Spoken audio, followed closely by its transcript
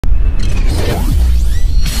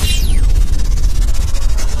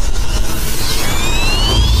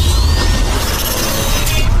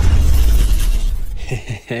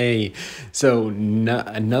Hey, so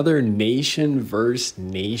another nation versus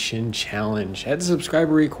nation challenge. I had a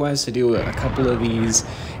subscriber request to do a couple of these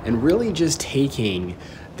and really just taking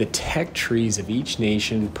the tech trees of each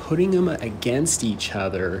nation, putting them against each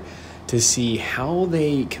other to see how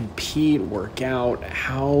they compete, work out,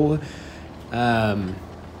 how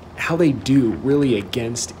they do really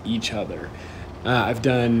against each other. I've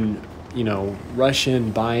done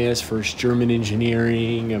Russian bias versus German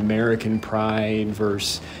engineering, American pride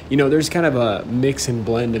versus, there's kind of a mix and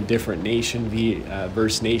blend of different nation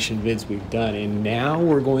versus nation vids we've done. And now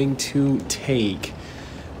we're going to take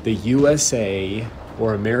the USA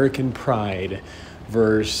or American pride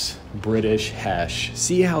versus British HESH.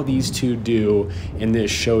 See how these two do in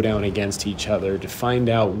this showdown against each other to find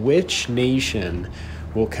out which nation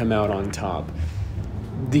will come out on top.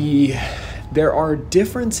 There are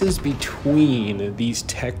differences between these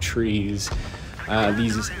tech trees,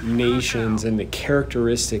 these nations, and the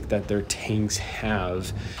characteristic that their tanks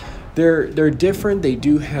have. They're different. They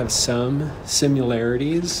do have some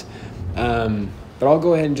similarities, but I'll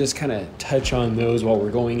go ahead and just kind of touch on those while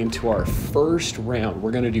we're going into our first round.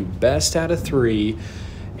 We're going to do best out of 3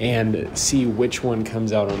 and see which one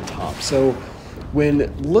comes out on top. So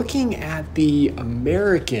when looking at the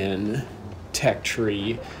American tech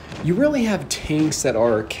tree, you really have tanks that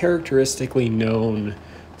are characteristically known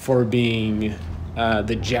for being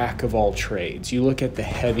the jack of all trades. You look at the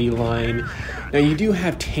heavy line. Now you do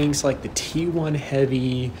have tanks like the T1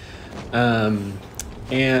 heavy,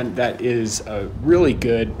 and that is a really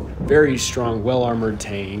good, very strong, well-armored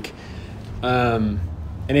tank. And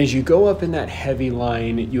as you go up in that heavy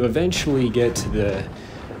line, you eventually get to the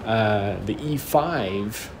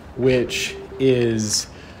E5, which is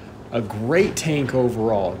a great tank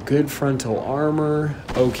overall. Good frontal armor,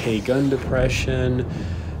 okay gun depression,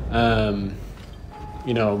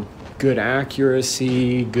 good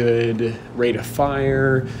accuracy, good rate of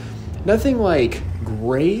fire. Nothing like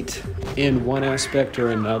great in one aspect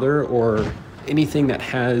or another, or anything that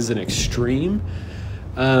has an extreme,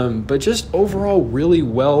 but just overall really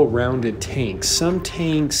well-rounded tanks. Some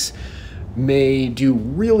tanks may do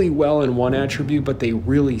really well in one attribute, but they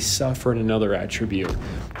really suffer in another attribute.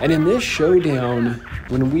 And in this showdown,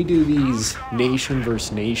 when we do these nation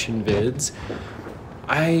versus nation vids,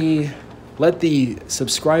 I let the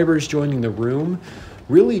subscribers joining the room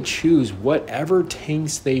really choose whatever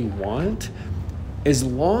tanks they want, as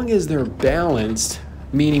long as they're balanced,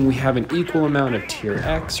 meaning we have an equal amount of tier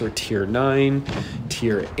X or tier 9,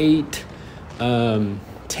 tier 8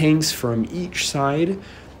 tanks from each side.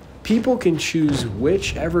 People can choose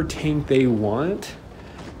whichever tank they want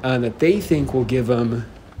that they think will give them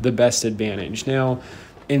the best advantage. Now,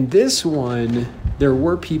 in this one, there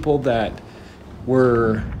were people that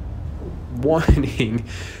were wanting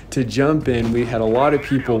to jump in. We had a lot of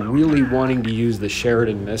people really wanting to use the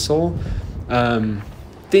Sheridan missile,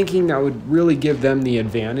 thinking that would really give them the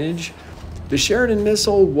advantage. The Sheridan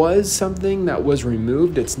missile was something that was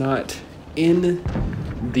removed. It's not in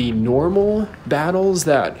the normal battles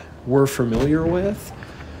that we're familiar with.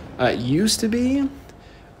 It used to be,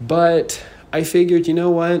 but I figured, you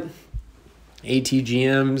know what?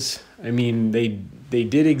 ATGMs, I mean, they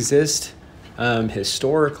did exist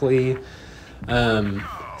historically.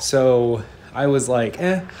 So I was like,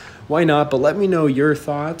 why not? But let me know your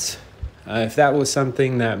thoughts. If that was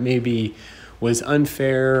something that maybe was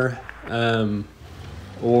unfair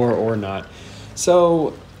or not.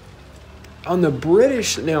 So on the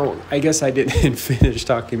British, now I guess I didn't finish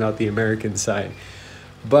talking about the American side,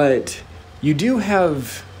 but you do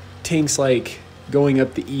have tanks like going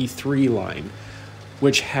up the E3 line,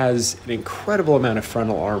 which has an incredible amount of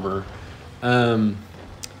frontal armor. And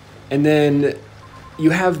then you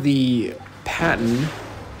have the Patton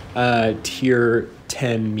tier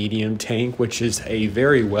 10 medium tank, which is a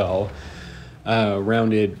very well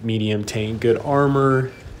rounded medium tank, good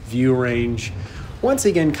armor, view range. Once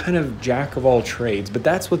again, kind of jack of all trades, but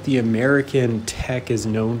that's what the American tech is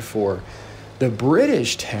known for. The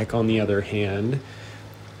British tech, on the other hand,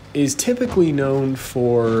 is typically known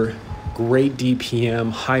for great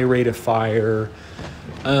DPM, high rate of fire,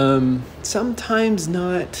 sometimes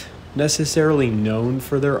not necessarily known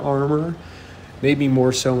for their armor, maybe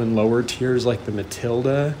more so in lower tiers like the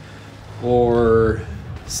Matilda or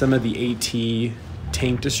some of the AT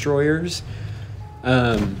tank destroyers.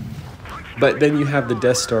 But then you have the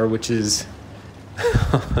Death Star, which is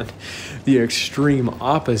the extreme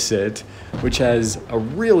opposite, which has a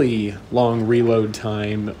really long reload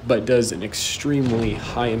time, but does an extremely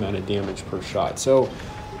high amount of damage per shot. So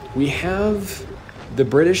we have the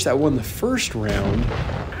British that won the first round,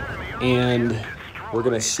 and we're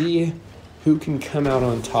going to see who can come out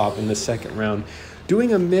on top in the second round.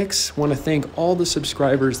 Doing a mix, want to thank all the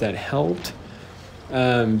subscribers that helped.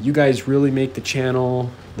 You guys really make the channel,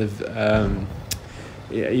 the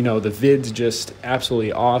vids just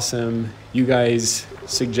absolutely awesome. You guys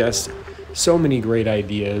suggest so many great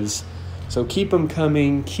ideas. So keep them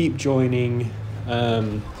coming, keep joining.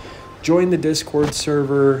 Join the Discord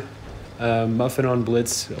server, Muffin on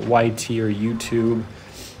Blitz, YT or YouTube.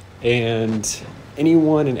 And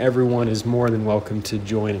anyone and everyone is more than welcome to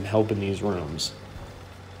join and help in these rooms.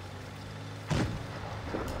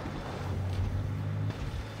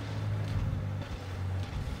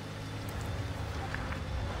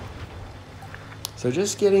 So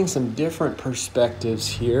just getting some different perspectives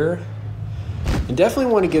here. And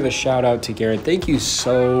definitely want to give a shout out to Garion. Thank you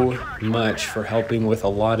so much for helping with a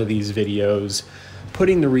lot of these videos,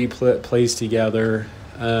 putting the replays together.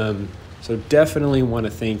 So definitely want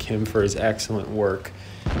to thank him for his excellent work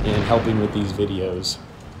in helping with these videos.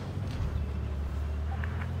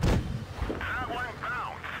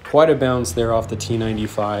 Quite a bounce there off the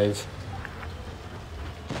T95.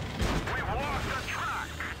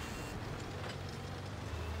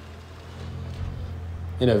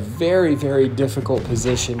 In a very, very difficult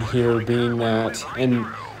position here, being that, and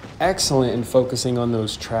excellent in focusing on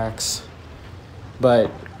those tracks,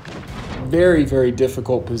 but very, very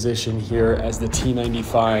difficult position here as the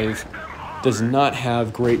T95 does not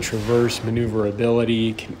have great traverse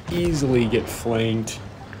maneuverability, can easily get flanked.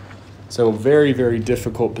 So very, very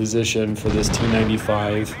difficult position for this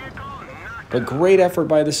T95, but great effort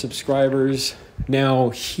by the subscribers.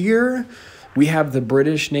 Now here, we have the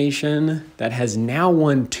British nation that has now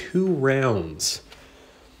won 2 rounds.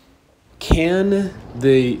 Can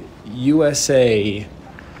the USA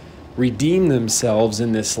redeem themselves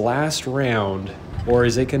in this last round, or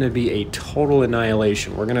is it going to be a total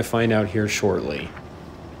annihilation? We're going to find out here shortly.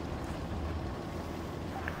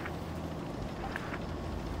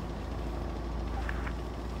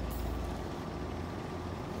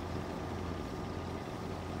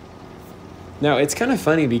 Now, it's kind of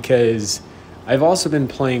funny because I've also been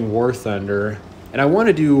playing War Thunder, and I want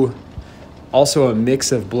to do also a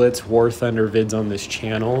mix of Blitz War Thunder vids on this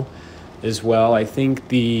channel as well. I think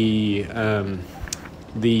the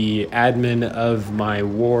admin of my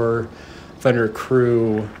War Thunder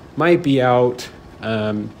crew might be out,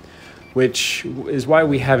 which is why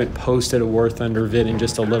we haven't posted a War Thunder vid in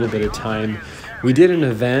just a little bit of time. We did an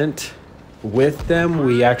event with them.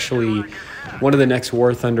 We actually, one of the next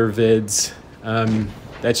War Thunder vids,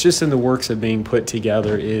 that's just in the works of being put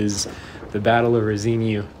together, is the Battle of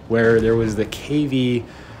Rosini, where there was the KV-2,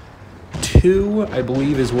 I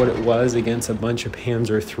believe is what it was, against a bunch of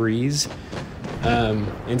Panzer IIIs,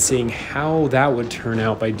 and seeing how that would turn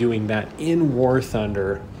out by doing that in War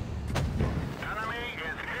Thunder.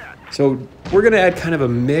 So we're going to add kind of a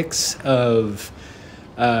mix of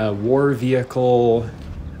war vehicle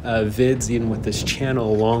vids in with this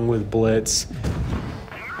channel along with Blitz.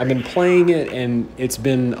 I've been playing it, and it's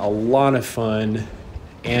been a lot of fun,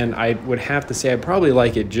 and I would have to say I probably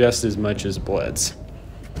like it just as much as Blitz.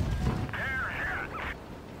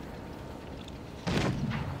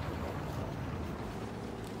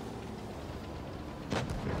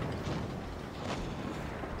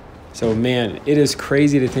 So man, it is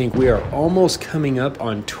crazy to think we are almost coming up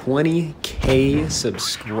on 20K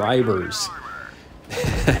subscribers.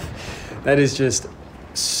 That is just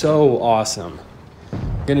so awesome.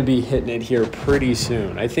 Going to be hitting it here pretty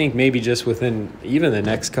soon. I think maybe just within even the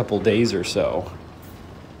next couple days or so.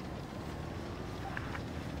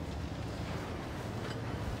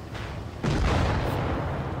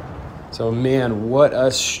 So man, what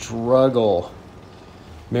a struggle.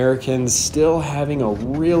 Americans still having a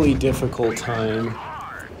really difficult time.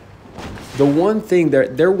 The one thing,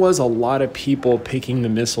 there was a lot of people picking the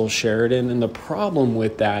missile Sheridan, and the problem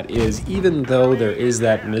with that is, even though there is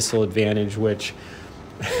that missile advantage, which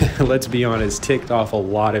let's be honest, ticked off a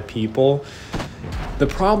lot of people, the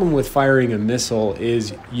problem with firing a missile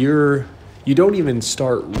is you don't even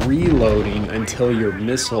start reloading until your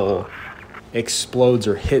missile explodes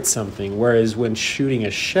or hits something, whereas when shooting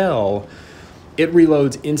a shell, it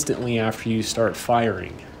reloads instantly after you start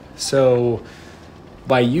firing. So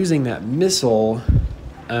by using that missile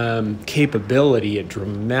capability, it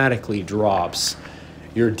dramatically drops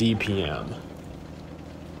your DPM.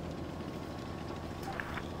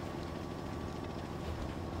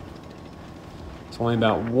 There's only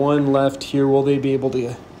about 1 left here. Will they be able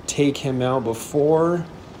to take him out before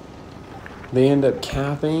they end up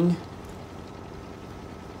capping?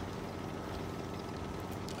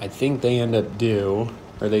 I think they end up due.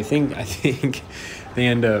 or I think they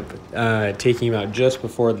end up taking him out just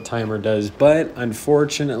before the timer does. But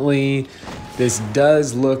unfortunately, this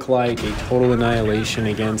does look like a total annihilation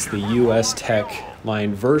against the US tech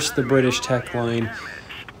line versus the British tech line.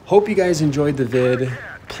 Hope you guys enjoyed the vid.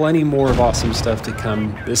 Plenty more of awesome stuff to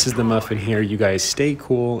come. This is the Muffin here. You guys stay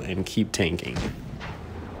cool and keep tanking.